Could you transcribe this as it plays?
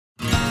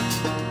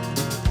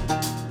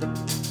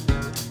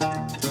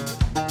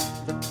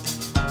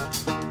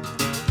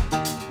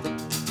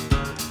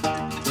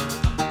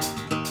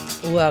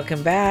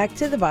Welcome back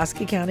to the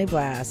Bosque County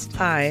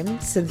Blast. I'm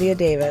Cynthia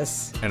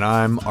Davis. And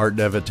I'm Art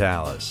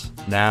DeVitalis.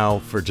 Now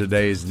for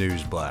today's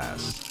News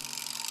Blast.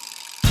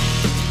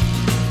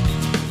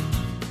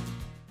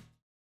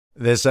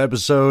 This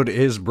episode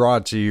is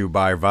brought to you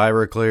by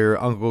ViraClear,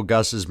 Uncle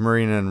Gus's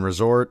Marine and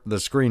Resort, The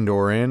Screen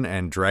Door Inn,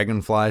 and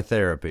Dragonfly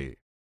Therapy.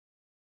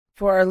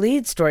 For our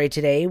lead story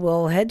today,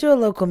 we'll head to a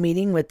local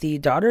meeting with the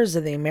Daughters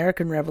of the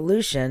American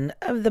Revolution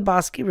of the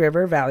Bosque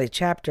River Valley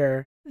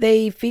chapter.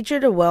 They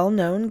featured a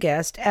well-known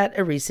guest at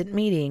a recent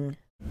meeting.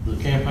 The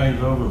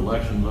campaign's over, the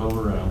election's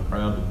over, and I'm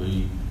proud to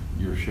be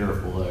your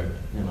sheriff-elect,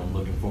 and I'm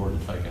looking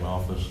forward to taking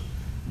office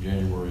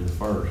January the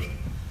 1st.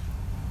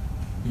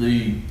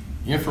 The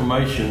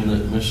information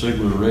that Ms.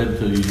 Sigler read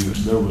to you,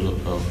 there was a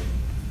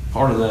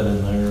part of that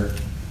in there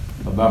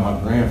about my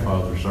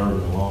grandfather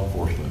serving in law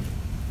enforcement,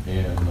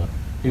 and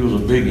he was a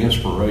big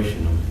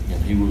inspiration to me,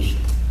 and he was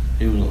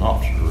an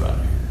officer right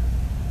here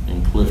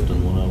in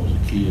Clifton when I was a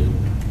kid.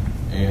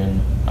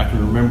 And I can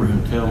remember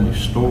him telling me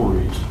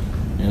stories,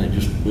 and it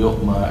just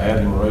built my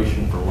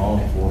admiration for law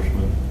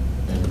enforcement,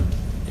 and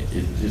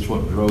it's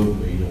what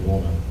drove me to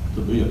want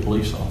to be a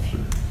police officer.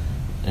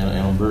 And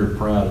I'm very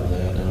proud of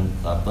that, and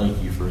I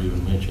thank you for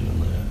even mentioning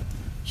that.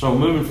 So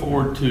moving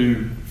forward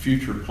to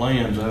future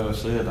plans, as I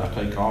said, I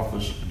take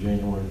office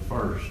January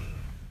 1st.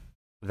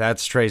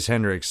 That's Trace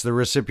Hendricks, the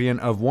recipient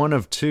of one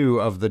of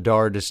two of the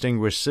DAR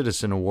Distinguished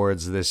Citizen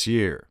Awards this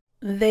year.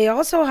 They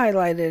also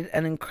highlighted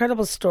an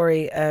incredible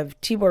story of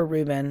Tibor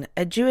Rubin,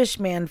 a Jewish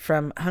man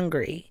from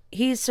Hungary.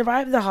 He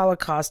survived the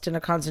Holocaust in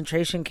a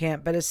concentration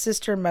camp, but his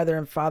sister, mother,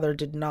 and father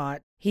did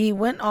not. He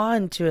went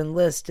on to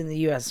enlist in the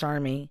U.S.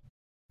 Army.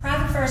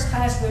 Private First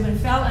Class Rubin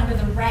fell under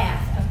the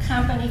wrath of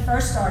Company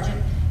First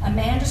Sergeant, a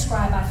man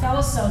described by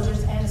fellow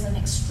soldiers as an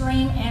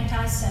extreme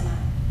anti-Semite.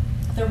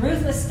 The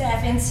ruthless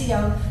staff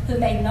NCO, who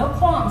made no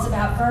qualms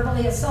about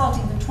verbally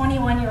assaulting the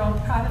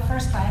 21-year-old Private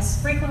First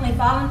Class, frequently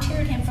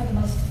volunteered him for the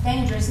most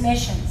dangerous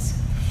missions.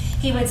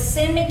 He would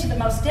send me to the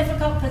most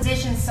difficult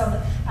positions so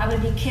that I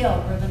would be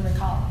killed, Rubin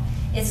recalled.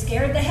 It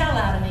scared the hell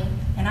out of me,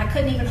 and I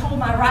couldn't even hold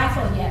my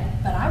rifle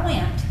yet, but I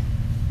went.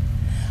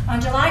 On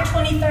July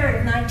 23rd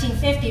of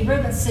 1950,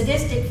 Rubin's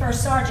sadistic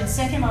first sergeant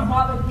sent him on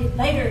what would be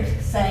later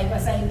say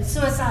was a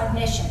suicide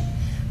mission.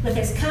 With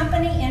his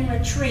company in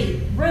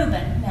retreat,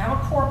 Rubin,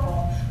 now a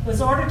corporal,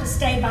 was ordered to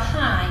stay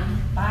behind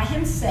by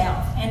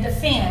himself and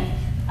defend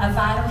a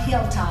vital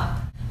hilltop.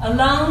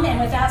 Alone and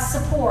without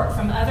support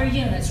from other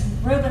units,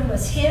 Rubin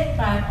was hit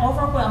by an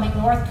overwhelming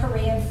North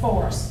Korean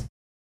force.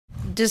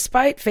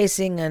 Despite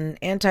facing an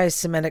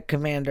anti-Semitic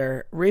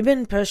commander,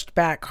 Rubin pushed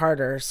back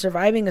harder,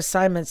 surviving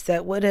assignments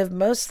that would have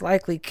most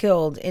likely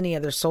killed any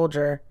other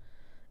soldier.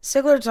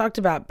 Sigler talked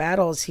about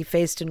battles he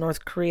faced in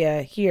North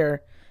Korea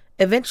here,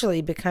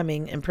 eventually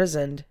becoming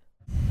imprisoned.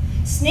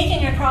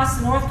 Sneaking across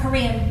the North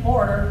Korean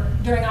border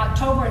during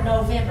October and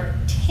November,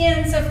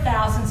 tens of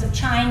thousands of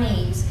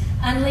Chinese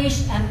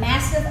unleashed a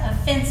massive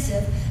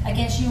offensive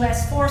against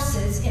U.S.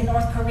 forces in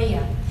North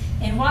Korea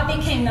in what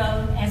became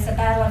known as the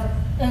Battle of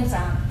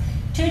Unsan.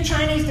 Two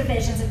Chinese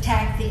divisions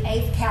attacked the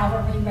 8th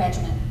Cavalry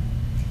Regiment.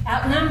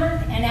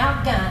 Outnumbered and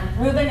outgunned,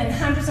 Rubin and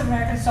hundreds of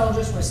American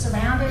soldiers were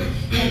surrounded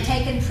and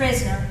taken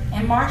prisoner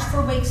and marched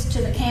for weeks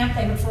to the camp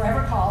they would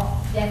forever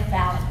call Death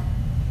Valley.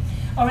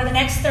 Over the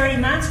next 30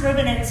 months,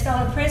 Rubin and his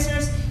fellow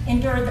prisoners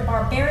endured the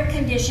barbaric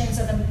conditions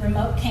of the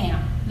remote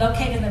camp,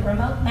 located in the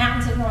remote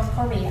mountains of North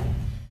Korea.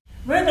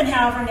 Rubin,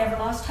 however, never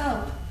lost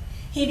hope.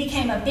 He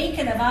became a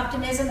beacon of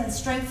optimism and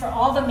strength for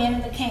all the men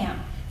in the camp,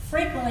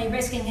 frequently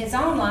risking his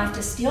own life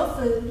to steal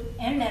food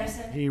and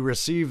medicine. He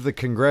received the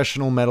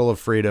Congressional Medal of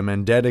Freedom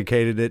and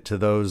dedicated it to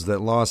those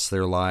that lost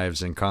their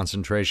lives in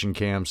concentration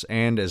camps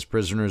and as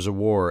prisoners of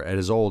war at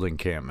his old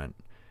encampment,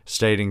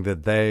 stating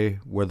that they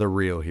were the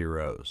real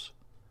heroes.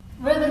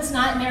 Rubin's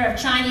nightmare of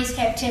Chinese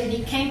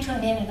captivity came to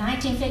an end in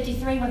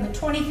 1953 when the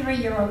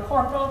 23-year-old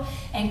corporal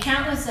and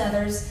countless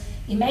others,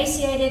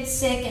 emaciated,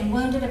 sick, and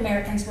wounded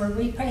Americans were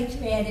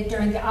repatriated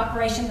during the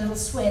Operation Little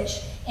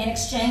Switch in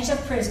exchange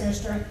of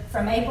prisoners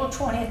from April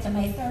 20th to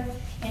May 3rd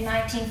in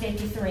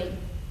 1953.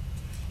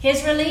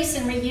 His release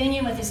and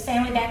reunion with his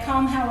family back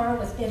home, however,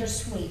 was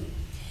bittersweet.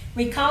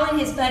 Recalling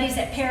his buddies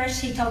that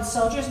perished, he told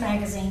Soldiers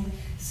magazine,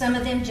 some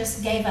of them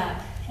just gave up,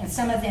 and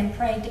some of them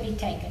prayed to be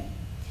taken.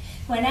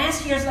 When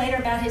asked years later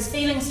about his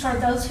feelings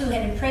toward those who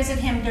had imprisoned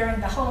him during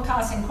the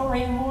Holocaust and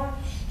Korean War,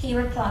 he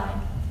replied,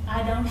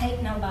 I don't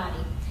hate nobody,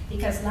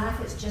 because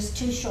life is just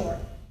too short.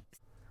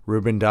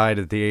 Rubin died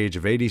at the age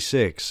of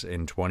 86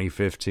 in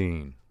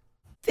 2015.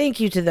 Thank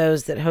you to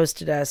those that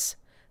hosted us.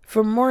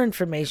 For more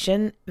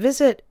information,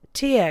 visit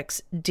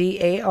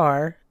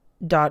txdar.org.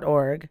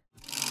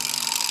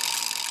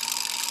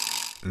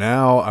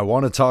 Now, I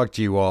want to talk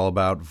to you all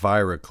about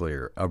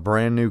ViraClear, a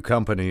brand new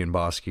company in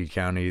Bosque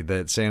County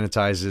that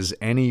sanitizes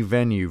any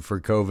venue for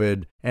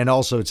COVID and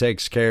also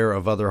takes care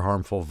of other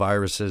harmful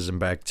viruses and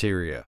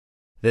bacteria.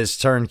 This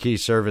turnkey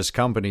service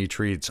company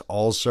treats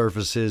all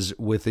surfaces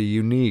with a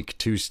unique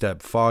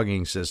two-step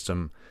fogging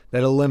system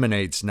that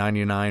eliminates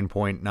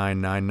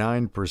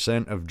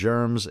 99.999% of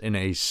germs in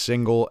a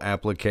single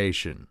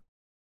application.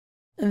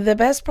 The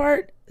best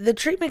part? The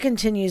treatment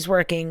continues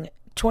working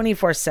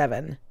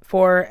 24/7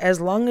 for as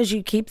long as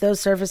you keep those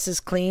surfaces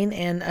clean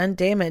and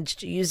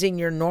undamaged using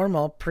your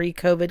normal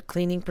pre-COVID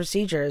cleaning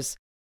procedures.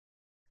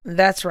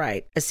 That's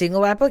right, a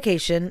single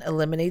application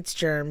eliminates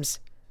germs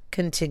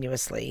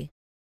continuously.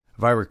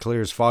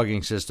 ViraClear's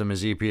fogging system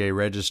is EPA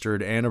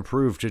registered and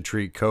approved to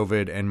treat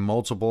COVID and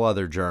multiple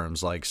other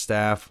germs like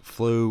staph,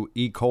 flu,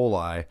 E.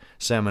 coli,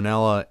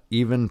 salmonella,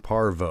 even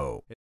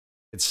parvo.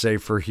 It's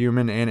safe for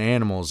human and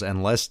animals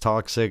and less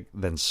toxic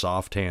than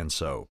soft hand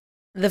soap.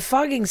 The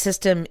fogging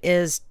system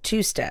is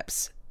 2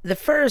 steps. The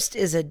first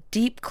is a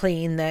deep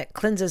clean that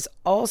cleanses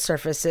all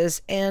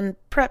surfaces and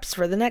preps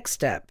for the next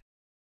step.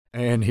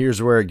 And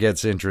here's where it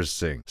gets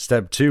interesting.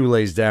 Step 2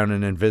 lays down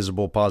an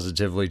invisible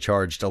positively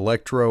charged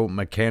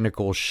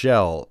electromechanical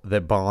shell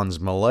that bonds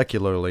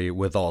molecularly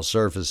with all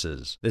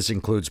surfaces. This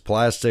includes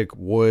plastic,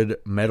 wood,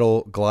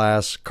 metal,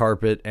 glass,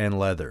 carpet, and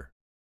leather.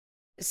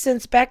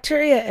 Since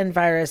bacteria and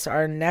virus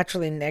are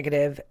naturally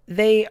negative,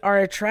 they are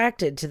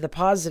attracted to the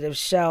positive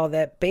shell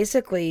that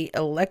basically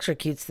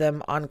electrocutes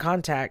them on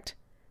contact.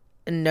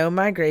 No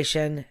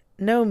migration,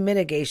 no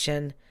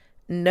mitigation,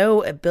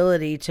 no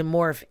ability to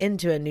morph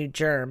into a new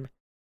germ.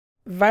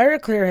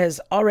 ViraClear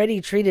has already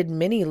treated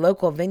many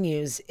local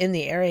venues in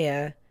the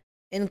area,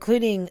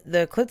 including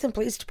the Clifton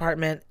Police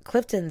Department,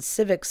 Clifton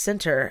Civic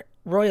Center,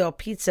 Royal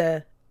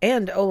Pizza,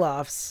 and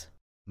Olaf's.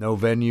 No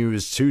venue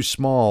is too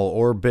small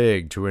or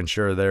big to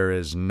ensure there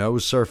is no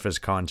surface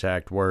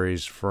contact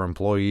worries for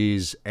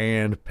employees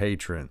and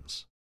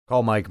patrons.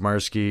 Call Mike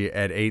Mursky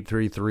at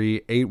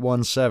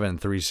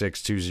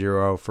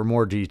 833-817-3620 for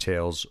more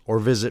details or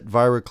visit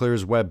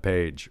ViraClear's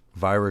webpage,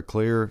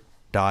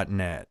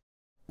 viraclear.net.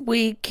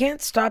 We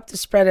can't stop the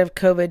spread of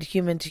COVID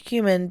human to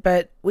human,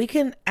 but we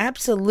can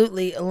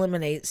absolutely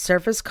eliminate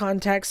surface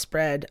contact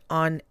spread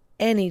on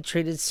any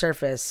treated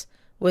surface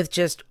with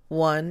just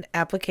one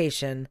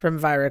application from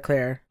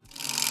ViraClear.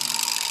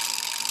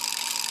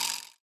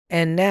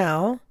 And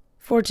now,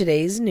 for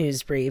today's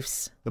news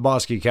briefs. The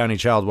Bosque County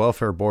Child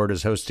Welfare Board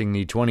is hosting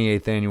the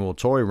 28th annual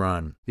Toy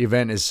Run. The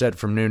event is set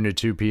from noon to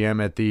 2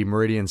 p.m. at the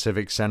Meridian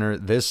Civic Center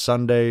this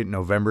Sunday,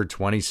 November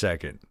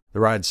 22nd. The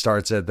ride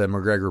starts at the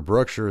McGregor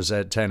Brookshires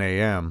at 10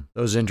 a.m.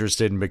 Those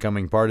interested in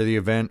becoming part of the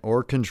event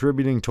or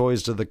contributing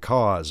toys to the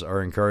cause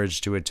are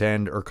encouraged to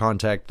attend or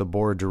contact the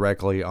board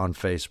directly on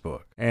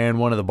Facebook. And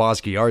one of the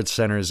Bosque Arts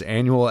Center's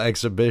annual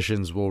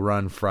exhibitions will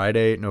run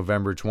Friday,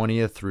 November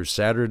 20th through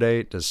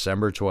Saturday,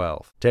 December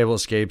 12th.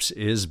 Tablescapes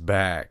is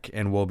back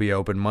and will be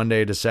open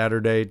Monday to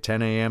Saturday,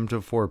 10 a.m. to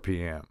 4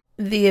 p.m.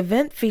 The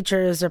event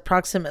features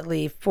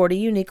approximately 40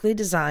 uniquely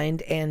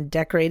designed and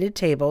decorated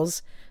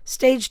tables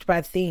staged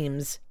by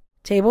themes.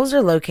 Tables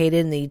are located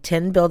in the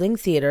 10-building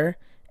theater.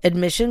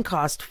 Admission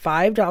costs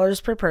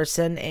 $5 per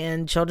person,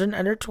 and children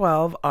under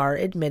 12 are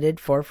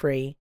admitted for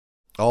free.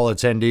 All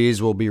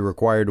attendees will be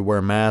required to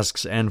wear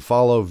masks and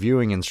follow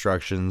viewing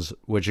instructions,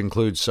 which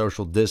include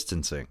social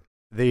distancing.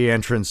 The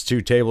entrance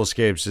to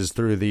Tablescapes is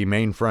through the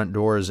main front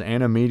doors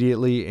and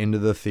immediately into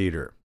the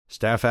theater.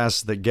 Staff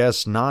asks that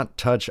guests not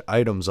touch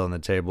items on the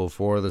table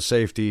for the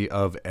safety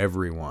of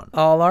everyone.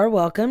 All are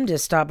welcome to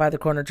stop by the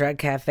Corner Drug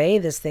Cafe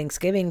this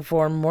Thanksgiving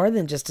for more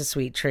than just a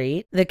sweet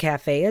treat. The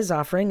cafe is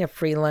offering a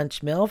free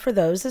lunch meal for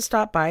those that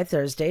stop by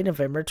Thursday,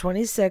 November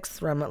 26th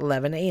from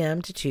 11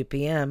 a.m. to 2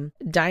 p.m.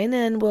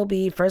 Dine-in will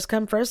be first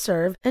come, first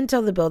serve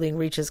until the building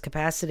reaches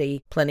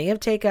capacity. Plenty of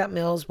takeout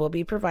meals will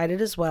be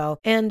provided as well.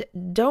 And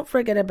don't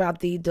forget about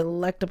the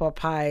delectable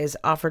pies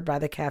offered by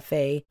the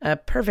cafe, a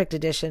perfect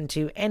addition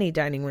to any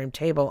dining room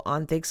table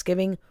on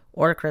Thanksgiving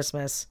or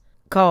Christmas.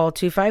 Call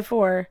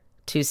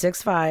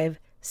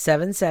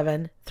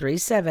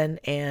 254-265-7737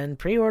 and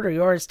pre-order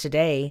yours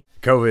today.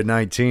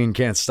 COVID-19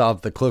 can't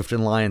stop the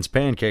Clifton Lions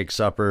Pancake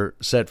Supper,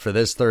 set for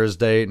this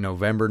Thursday,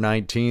 November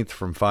 19th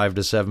from 5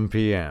 to 7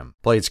 p.m.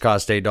 Plates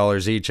cost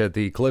 $8 each at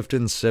the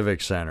Clifton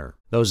Civic Center.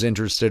 Those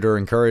interested are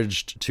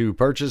encouraged to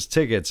purchase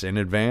tickets in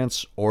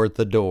advance or at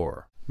the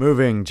door.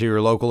 Moving to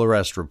your local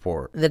arrest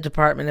report. The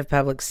Department of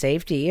Public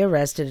Safety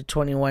arrested a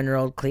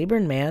 21-year-old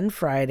Cleburne man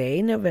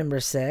Friday, November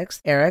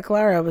 6th. Eric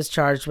Lara was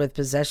charged with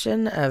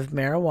possession of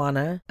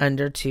marijuana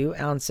under 2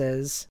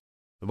 ounces.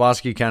 The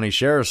Bosque County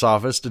Sheriff's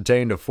Office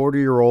detained a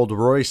 40-year-old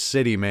Royce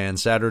City man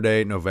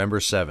Saturday, November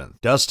 7th.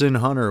 Dustin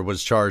Hunter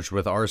was charged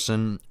with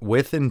arson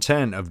with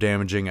intent of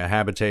damaging a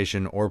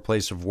habitation or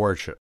place of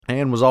worship,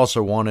 and was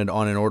also wanted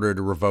on an order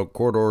to revoke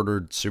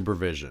court-ordered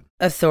supervision.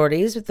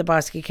 Authorities with the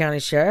Bosque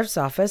County Sheriff's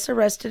Office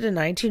arrested a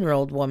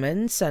 19-year-old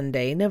woman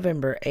Sunday,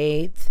 November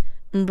 8th.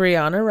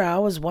 Brianna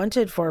Rao was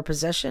wanted for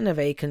possession of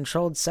a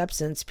controlled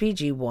substance,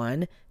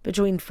 PG1,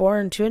 between 4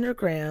 and 200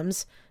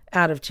 grams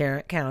out of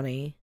Tarrant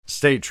County.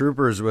 State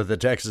troopers with the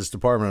Texas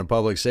Department of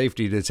Public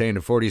Safety detained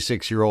a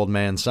 46-year-old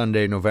man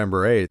Sunday,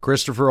 November 8th.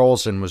 Christopher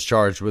Olson was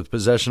charged with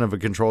possession of a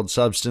controlled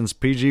substance,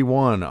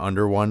 PG1,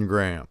 under 1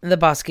 gram. The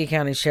Bosque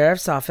County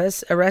Sheriff's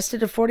Office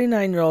arrested a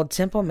 49-year-old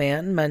Temple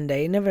man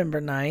Monday,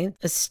 November 9th.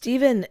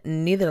 Stephen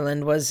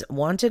Netherland was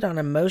wanted on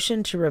a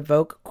motion to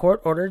revoke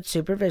court-ordered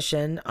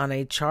supervision on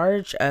a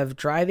charge of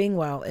driving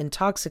while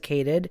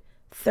intoxicated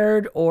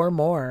third or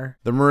more.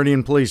 The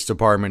Meridian Police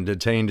Department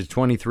detained a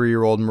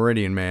 23-year-old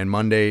Meridian man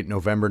Monday,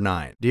 November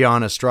 9th.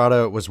 Dion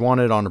Estrada was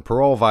wanted on a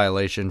parole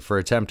violation for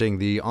attempting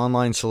the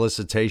online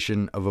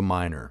solicitation of a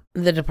minor.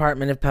 The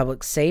Department of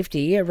Public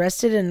Safety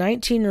arrested a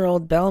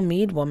 19-year-old Belle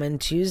Meade woman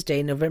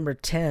Tuesday, November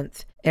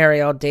 10th.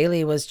 Ariel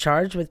Daly was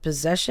charged with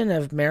possession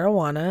of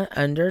marijuana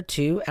under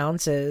 2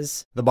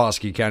 ounces. The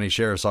Bosque County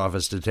Sheriff's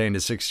Office detained a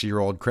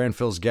 60-year-old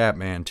Cranfills Gap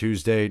man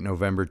Tuesday,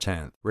 November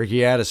 10th.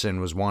 Ricky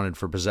Addison was wanted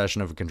for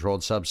possession of a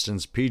controlled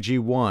substance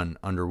PG1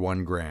 under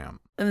 1 gram.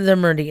 The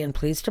Meridian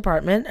Police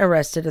Department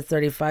arrested a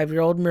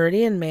 35-year-old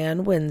Meridian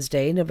man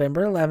Wednesday,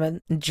 November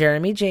 11th.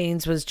 Jeremy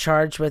Janes was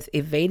charged with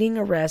evading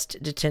arrest,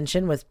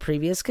 detention with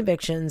previous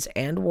convictions,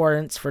 and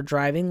warrants for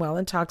driving while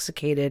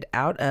intoxicated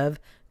out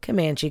of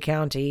Comanche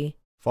County.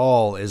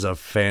 Fall is a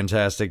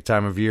fantastic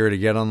time of year to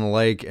get on the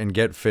lake and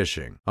get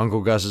fishing.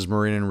 Uncle Gus's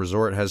Marina and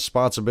Resort has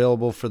spots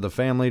available for the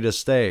family to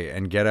stay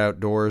and get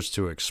outdoors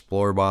to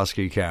explore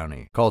Bosque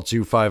County. Call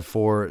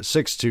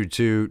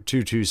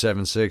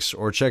 254-622-2276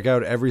 or check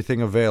out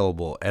everything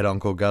available at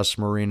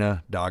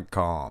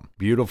UncleGusMarina.com.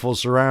 Beautiful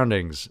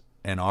surroundings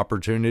and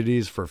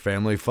opportunities for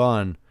family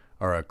fun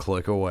are a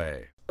click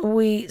away.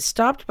 We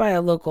stopped by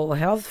a local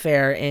health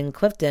fair in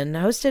Clifton,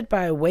 hosted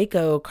by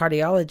Waco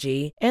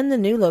Cardiology and the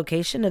new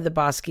location of the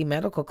Bosque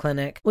Medical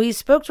Clinic. We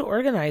spoke to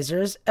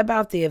organizers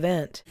about the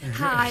event.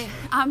 Hi,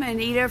 I'm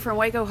Anita from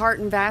Waco Heart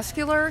and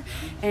Vascular,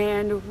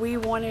 and we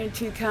wanted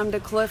to come to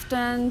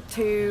Clifton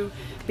to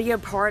be a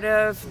part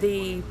of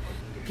the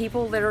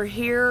people that are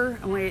here.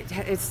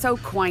 It's so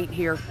quaint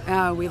here.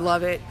 We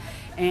love it.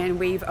 And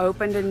we've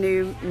opened a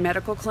new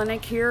medical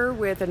clinic here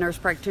with a nurse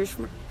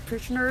practitioner,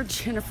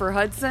 Jennifer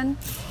Hudson.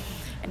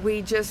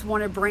 We just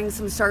want to bring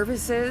some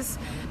services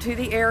to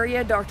the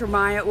area. Dr.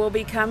 Myatt will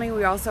be coming.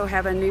 We also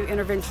have a new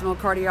interventional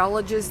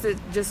cardiologist that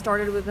just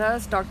started with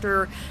us,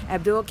 Dr.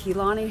 Abdul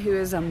Kilani, who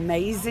is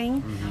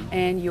amazing,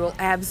 and you'll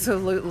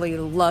absolutely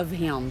love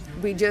him.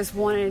 We just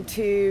wanted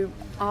to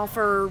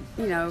offer,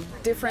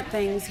 different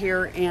things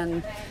here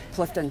in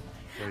Clifton.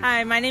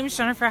 Hi, my name is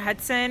Jennifer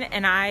Hudson,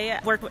 and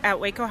I work at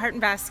Waco Heart and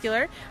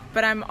Vascular,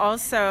 but I'm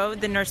also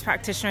the nurse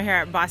practitioner here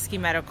at Bosque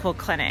Medical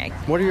Clinic.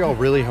 What are y'all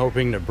really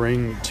hoping to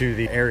bring to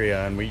the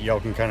area? And y'all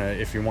can kind of,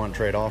 if you want,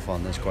 trade off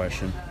on this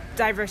question.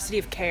 Diversity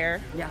of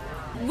care. Yeah.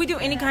 We do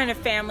any kind of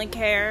family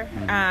care,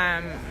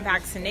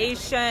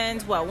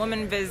 vaccinations,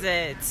 women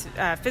visits,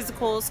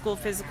 physicals, school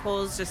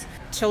physicals, just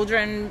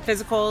children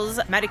physicals,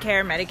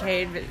 Medicare,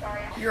 Medicaid.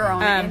 You're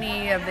on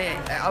any of the,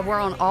 we're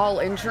on all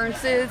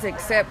insurances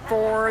except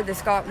for the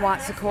Scott and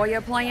White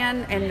Sequoia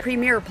plan and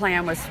Premier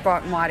plan with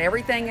Scott and White.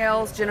 Everything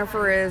else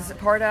Jennifer is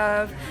part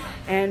of,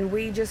 and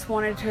we just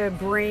wanted to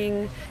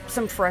bring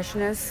some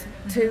freshness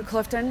to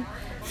Clifton.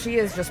 She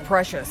is just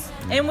precious.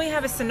 And we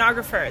have a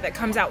sonographer that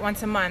comes out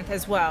once a month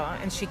as well,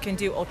 and she can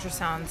do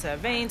ultrasounds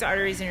of veins,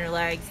 arteries in your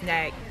legs,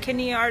 neck,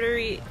 kidney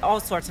artery, all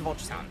sorts of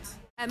ultrasounds.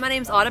 My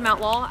name's Autumn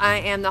Outlaw. I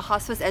am the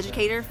hospice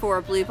educator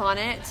for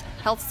Bluebonnet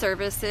Health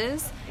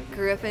Services.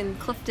 Grew up in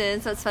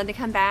Clifton, so it's fun to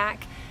come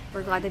back.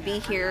 We're glad to be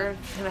here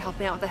to help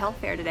me out with the health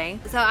fair today.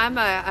 So I'm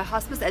a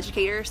hospice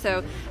educator,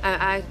 so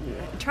I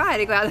try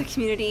to go out in the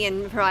community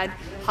and provide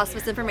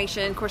hospice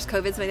information. Of course,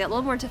 COVID's made that a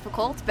little more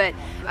difficult, but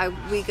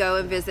we go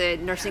and visit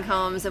nursing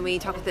homes and we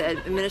talk with the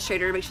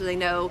administrator to make sure they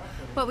know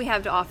what we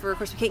have to offer. Of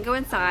course, we can't go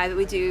inside, but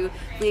we do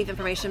leave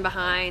information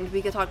behind.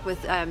 We can talk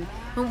with,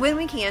 when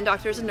we can,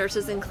 doctors and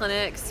nurses in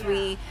clinics.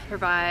 We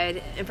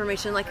provide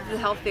information like the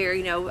health fair,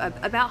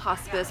 about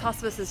hospice.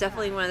 Hospice is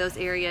definitely one of those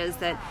areas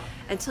that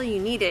until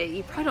you need it,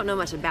 you probably don't know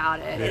much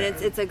about it. Yeah. And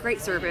it's a great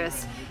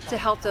service to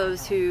help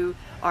those who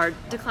are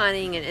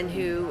declining and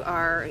who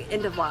are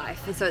end of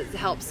life. And so it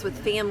helps with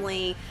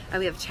family.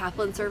 We have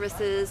chaplain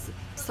services,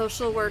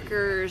 social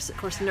workers, of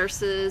course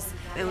nurses,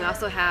 and we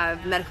also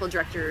have medical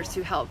directors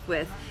who help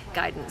with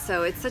guidance.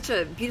 So it's such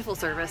a beautiful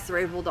service we're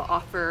able to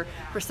offer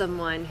for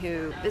someone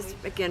who is,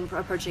 again,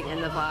 approaching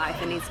end of life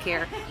and needs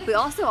care. We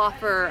also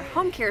offer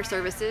home care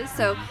services.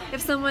 So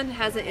if someone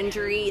has an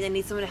injury, they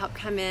need someone to help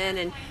come in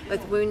and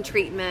with wound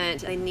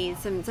treatment, they need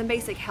some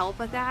basic help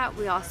with that,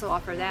 we also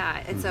offer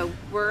that. And so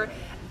we're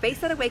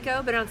based out of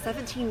Waco, been around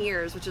 17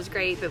 years, which is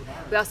great, but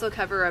we also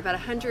cover about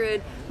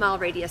 100-mile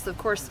radius. Of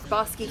course,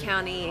 Bosque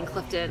County and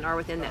Clifton are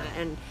within that,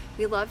 and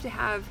we love to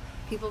have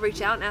people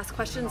reach out and ask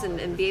questions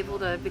and be able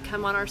to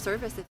become on our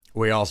service.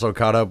 We also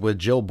caught up with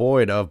Jill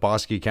Boyd of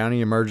Bosque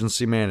County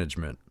Emergency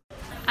Management.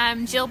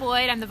 I'm Jill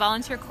Boyd. I'm the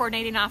Volunteer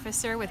Coordinating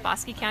Officer with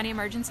Bosque County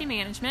Emergency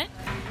Management.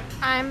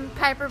 I'm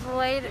Piper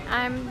Boyd.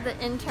 I'm the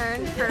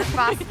intern for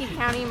Bosque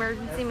County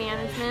Emergency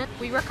Management.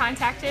 We were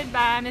contacted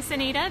by Miss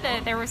Anita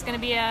that there was going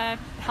to be a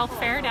health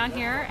fair down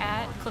here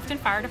at Clifton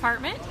Fire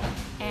Department,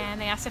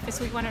 and they asked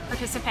if we wanted to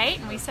participate,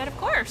 and we said of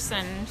course,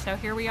 and so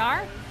here we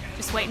are,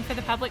 just waiting for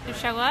the public to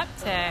show up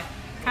to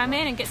come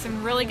in and get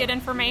some really good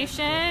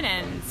information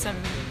and some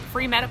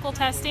free medical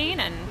testing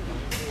and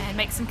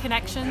make some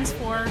connections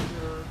for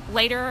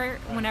later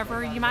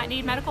whenever you might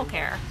need medical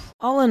care.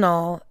 All in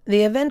all,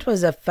 the event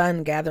was a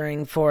fun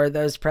gathering for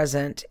those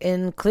present,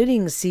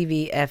 including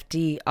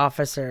CVFD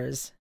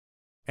officers.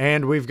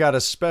 And we've got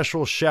a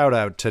special shout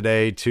out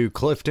today to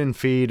Clifton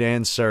Feed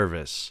and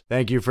Service.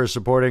 Thank you for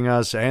supporting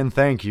us, and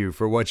thank you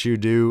for what you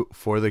do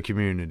for the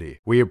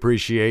community. We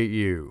appreciate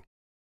you.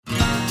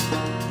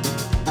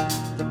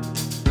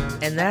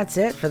 And that's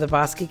it for the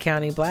Bosque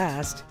County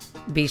Blast.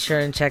 Be sure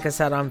and check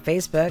us out on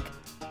Facebook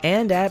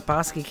and at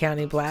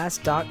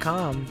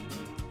bosquecountyblast.com.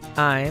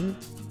 I'm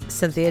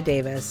Cynthia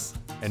Davis.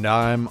 And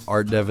I'm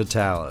Art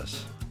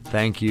DeVitalis.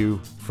 Thank you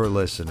for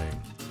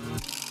listening.